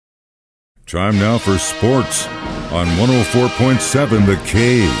Time now for sports on 104.7 The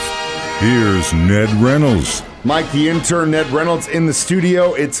Cave. Here's Ned Reynolds. Mike, the intern, Ned Reynolds, in the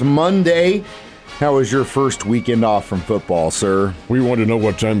studio. It's Monday. How was your first weekend off from football, sir? We want to know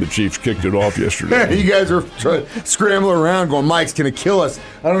what time the Chiefs kicked it off yesterday. You guys are scrambling around going, Mike's going to kill us.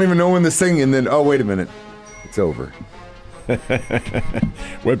 I don't even know when this thing, and then, oh, wait a minute. It's over.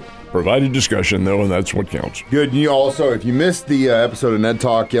 Well, provided discussion, though, and that's what counts. Good. And you also, if you missed the episode of Ned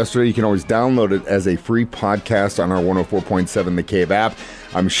Talk yesterday, you can always download it as a free podcast on our 104.7 The Cave app.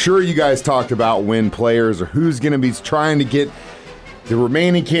 I'm sure you guys talked about when players or who's going to be trying to get the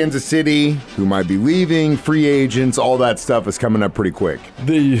remaining Kansas City, who might be leaving, free agents, all that stuff is coming up pretty quick.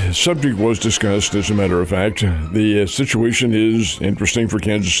 The subject was discussed, as a matter of fact. The situation is interesting for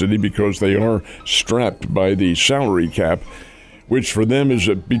Kansas City because they are strapped by the salary cap, which for them is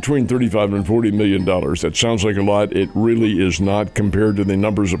between $35 and $40 million. That sounds like a lot. It really is not compared to the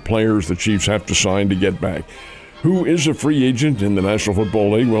numbers of players the Chiefs have to sign to get back. Who is a free agent in the National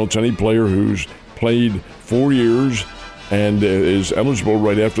Football League? Well, it's any player who's played 4 years and is eligible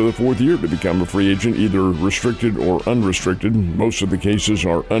right after the fourth year to become a free agent, either restricted or unrestricted. Most of the cases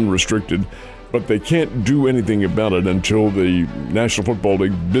are unrestricted, but they can't do anything about it until the National Football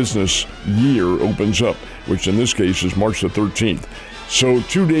League business year opens up, which in this case is March the 13th. So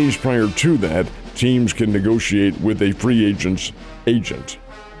 2 days prior to that, teams can negotiate with a free agent's agent.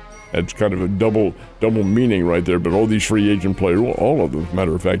 That's kind of a double meaning right there, but all these free agent players, well, all of them, as a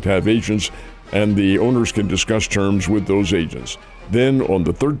matter of fact, have agents, and the owners can discuss terms with those agents. Then on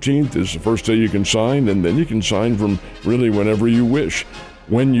the 13th is the first day you can sign, and then you can sign from really whenever you wish.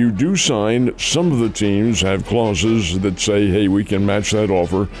 When you do sign, some of the teams have clauses that say, hey, we can match that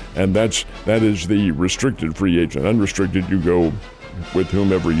offer, and that is the restricted free agent. Unrestricted, you go with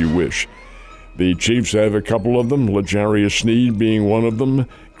whomever you wish. The Chiefs have a couple of them, L'Jarius Sneed being one of them,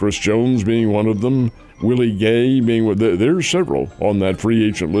 Chris Jones being one of them, Willie Gay being one. There's several on that free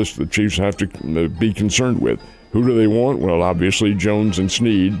agent list the Chiefs have to be concerned with. Who do they want? Well, obviously Jones and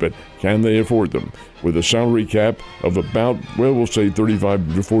Sneed, but can they afford them? With a salary cap of about, well, we'll say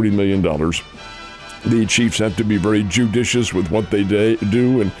 $35 to $40 million, the Chiefs have to be very judicious with what they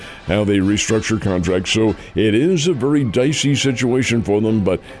do and how they restructure contracts. So it is a very dicey situation for them,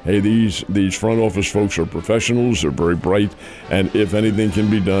 but hey, these front office folks are professionals, they're very bright, and if anything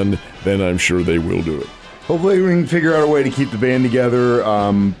can be done, then I'm sure they will do it. Hopefully we can figure out a way to keep the band together.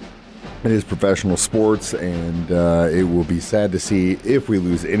 It is professional sports, and it will be sad to see if we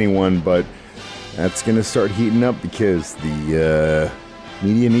lose anyone, but that's going to start heating up because the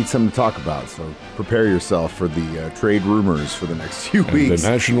media needs something to talk about. So prepare yourself for the trade rumors for the next few weeks. The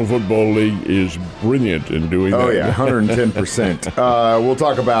National Football League is brilliant in doing that. Oh, yeah, 110%. We'll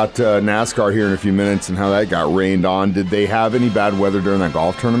talk about NASCAR here in a few minutes and how that got rained on. Did they have any bad weather during that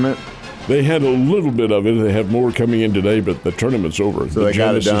golf tournament? They had a little bit of it. They have more coming in today, but the tournament's over. So they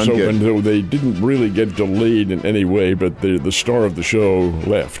got it done. Open, though they didn't really get delayed in any way, but the star of the show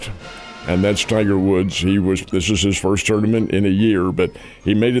left. And that's Tiger Woods. This is his first tournament in a year, but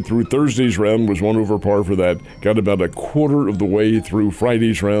he made it through Thursday's round, was 1 over par for that, got about a quarter of the way through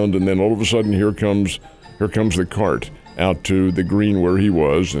Friday's round, and then all of a sudden here comes the cart out to the green where he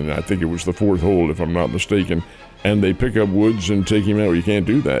was, and I think it was the fourth hole, if I'm not mistaken, and they pick up Woods and take him out. You can't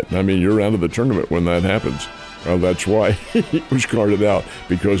do that. I mean, you're out of the tournament when that happens. Well, that's why he was carted out,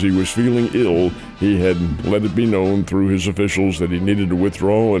 because he was feeling ill. He had let it be known through his officials that he needed to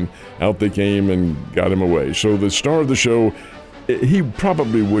withdraw, and out they came and got him away. So the star of the show, he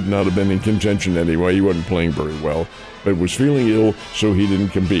probably would not have been in contention anyway. He wasn't playing very well, but was feeling ill, so he didn't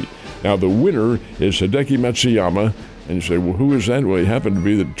compete. Now, the winner is Hideki Matsuyama. And you say, well, who is that? Well, he happened to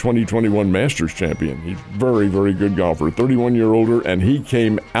be the 2021 Masters champion. He's very, very good golfer, 31-year-older, and he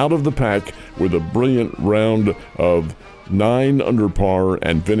came out of the pack with a brilliant round of 9 under par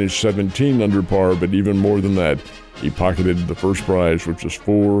and finished 17 under par, but even more than that, he pocketed the first prize, which is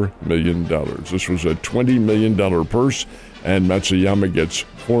 $4 million. This was a $20 million purse, and Matsuyama gets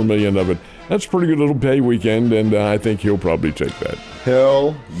 $4 million of it. That's a pretty good little pay weekend, and I think he'll probably take that.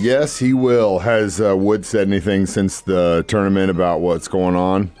 Hell, yes, he will. Has Wood said anything since the tournament about what's going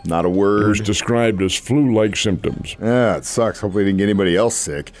on? Not a word. It was described as flu-like symptoms. Yeah, it sucks. Hopefully he didn't get anybody else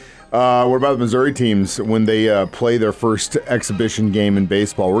sick. What about the Missouri teams when they play their first exhibition game in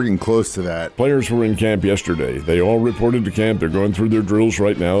baseball? We're getting close to that. Players were in camp yesterday. They all reported to camp. They're going through their drills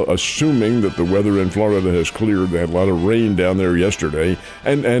right now, assuming that the weather in Florida has cleared. They had a lot of rain down there yesterday,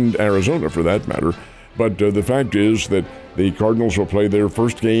 and Arizona for that matter. But the fact is that the Cardinals will play their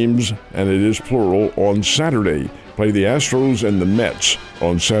first games, and it is plural, on Saturday. Play the Astros and the Mets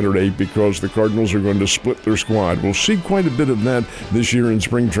on Saturday because the Cardinals are going to split their squad. We'll see quite a bit of that this year in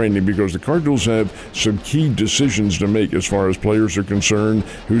spring training because the Cardinals have some key decisions to make as far as players are concerned,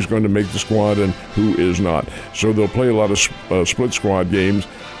 who's going to make the squad and who is not. So they'll play a lot of split squad games.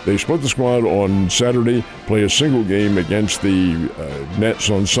 They split the squad on Saturday, play a single game against the Nets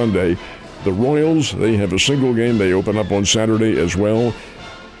on Sunday. The Royals, they have a single game. They open up on Saturday as well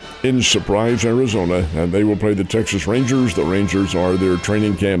in Surprise, Arizona, and they will play the Texas Rangers. The Rangers are their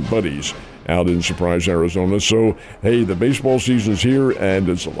training camp buddies out in Surprise, Arizona. So, hey, the baseball season's here, and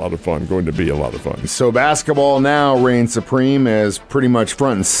it's a lot of fun, going to be a lot of fun. So basketball now reigns supreme as pretty much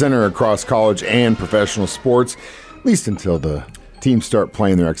front and center across college and professional sports, at least until the teams start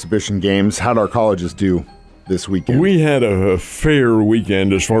playing their exhibition games. How'd our colleges do this weekend? We had a fair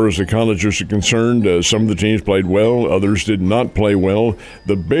weekend as far as the colleges are concerned. Some of the teams played well, others did not play well.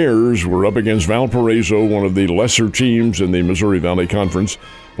 The Bears were up against Valparaiso, one of the lesser teams in the Missouri Valley Conference,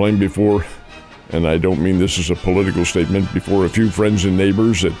 playing before, and I don't mean this as a political statement, before a few friends and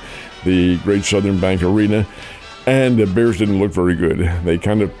neighbors at the Great Southern Bank Arena. And the Bears didn't look very good. They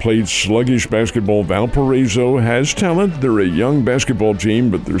kind of played sluggish basketball. Valparaiso has talent. They're a young basketball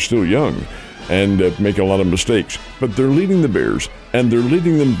team, but they're still young and make a lot of mistakes. But they're leading the Bears, and they're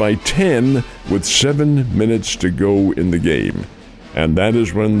leading them by 10 with 7 minutes to go in the game. And that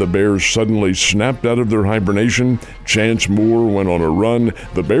is when the Bears suddenly snapped out of their hibernation. Chance Moore went on a run.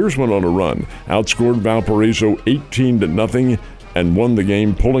 The Bears went on a run, outscored Valparaiso 18-0, and won the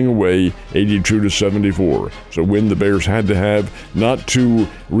game, pulling away 82-74. So win the Bears had to have, not to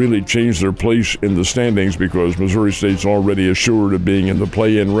really change their place in the standings because Missouri State's already assured of being in the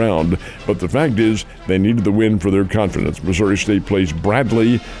play-in round. But the fact is, they needed the win for their confidence. Missouri State plays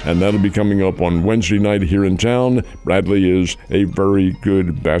Bradley, and that'll be coming up on Wednesday night here in town. Bradley is a very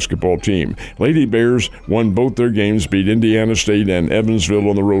good basketball team. Lady Bears won both their games, beat Indiana State and Evansville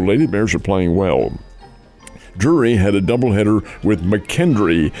on the road. Lady Bears are playing well. Drury had a doubleheader with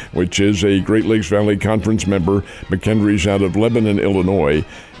McKendree, which is a Great Lakes Valley Conference member. McKendree's out of Lebanon, Illinois,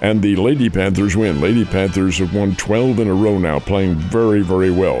 and the Lady Panthers win. Lady Panthers have won 12 in a row now, playing very,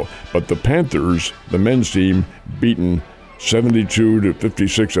 very well. But the Panthers, the men's team, beaten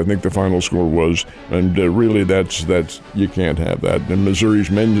 72-56, I think the final score was, and really that's you can't have that. And Missouri's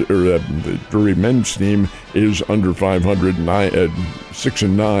the Drury men's team is under 500,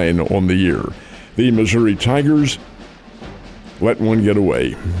 6-9 on the year. The Missouri Tigers let one get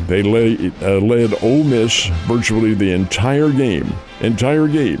away. They led Ole Miss virtually the entire game. And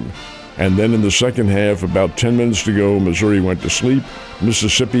then in the second half, about 10 minutes to go, Missouri went to sleep.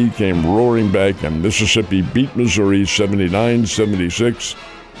 Mississippi came roaring back, and Mississippi beat Missouri 79-76.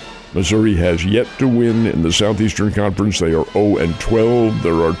 Missouri has yet to win in the Southeastern Conference. They are 0-12.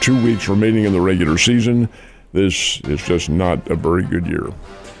 There are 2 weeks remaining in the regular season. This is just not a very good year.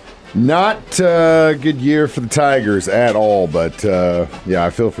 Not a good year for the Tigers at all, but yeah, I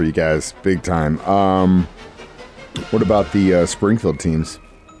feel for you guys big time. What about the Springfield teams?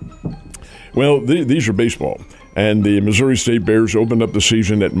 Well, these are baseball. And the Missouri State Bears opened up the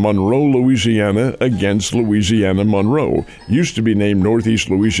season at Monroe, Louisiana, against Louisiana Monroe. Used to be named Northeast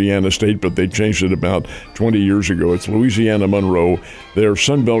Louisiana State, but they changed it about 20 years ago. It's Louisiana Monroe, their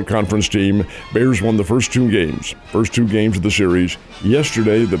Sun Belt Conference team. Bears won the first 2 games of the series.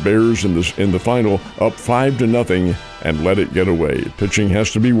 Yesterday, the Bears in the final up 5-0 and let it get away. Pitching has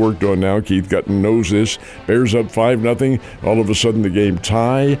to be worked on now. Keith Gutton knows this. Bears up 5-0. All of a sudden, the game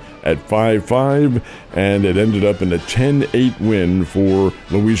tie at 5-5, and it ended up in a 10-8 win for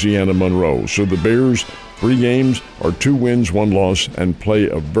Louisiana Monroe. So the Bears, 3 games are 2 wins, 1 loss, and play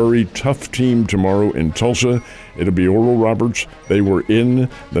a very tough team tomorrow in Tulsa. It'll be Oral Roberts. They were in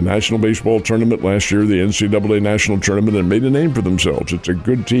the National Baseball Tournament last year, the NCAA National Tournament, and made a name for themselves. It's a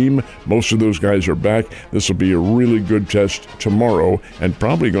good team. Most of those guys are back. This will be a really good test tomorrow, and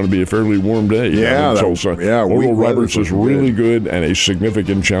probably going to be a fairly warm day in Tulsa. Oral Roberts is really good and a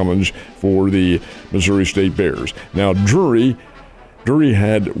significant challenge for the Missouri State Bears. Now, Drury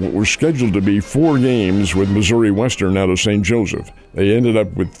had what were scheduled to be 4 games with Missouri Western out of St. Joseph. They ended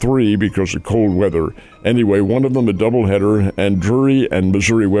up with 3 because of cold weather. Anyway, one of them a doubleheader, and Drury and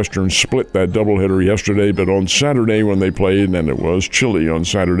Missouri Western split that doubleheader yesterday, but on Saturday when they played, and it was chilly on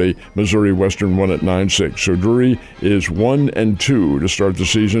Saturday, Missouri Western won at 9-6. So Drury is 1-2 to start the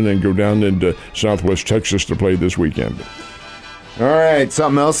season and go down into Southwest Texas to play this weekend. All right,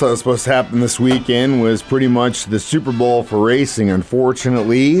 something else that was supposed to happen this weekend was pretty much the Super Bowl for racing.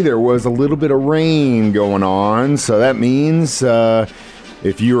 Unfortunately, there was a little bit of rain going on, so that means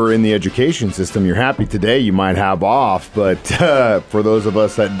if you are in the education system, you're happy today. You might have off, but for those of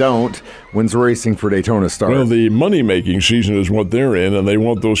us that don't, when's racing for Daytona start? Well, the money-making season is what they're in, and they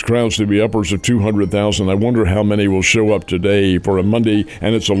want those crowds to be upwards of 200,000. I wonder how many will show up today for a Monday,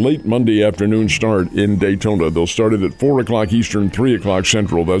 and it's a late Monday afternoon start in Daytona. They'll start it at 4 o'clock Eastern, 3 o'clock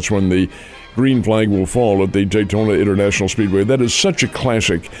Central. That's when the green flag will fall at the Daytona International Speedway. That is such a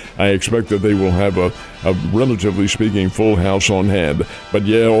classic. I expect that they will have a relatively speaking, full house on hand. But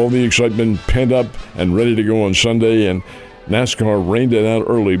yeah, all the excitement pent up and ready to go on Sunday, and NASCAR rained it out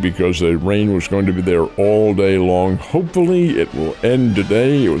early because the rain was going to be there all day long. Hopefully it will end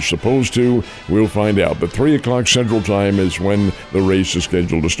today. It was supposed to. We'll find out. But 3 o'clock Central Time is when the race is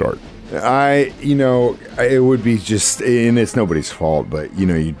scheduled to start. It would be just, and it's nobody's fault, but,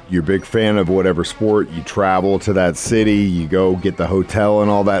 you're a big fan of whatever sport. You travel to that city, you go get the hotel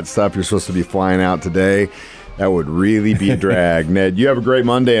and all that stuff. You're supposed to be flying out today. That would really be a drag. Ned, you have a great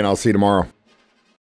Monday, and I'll see you tomorrow.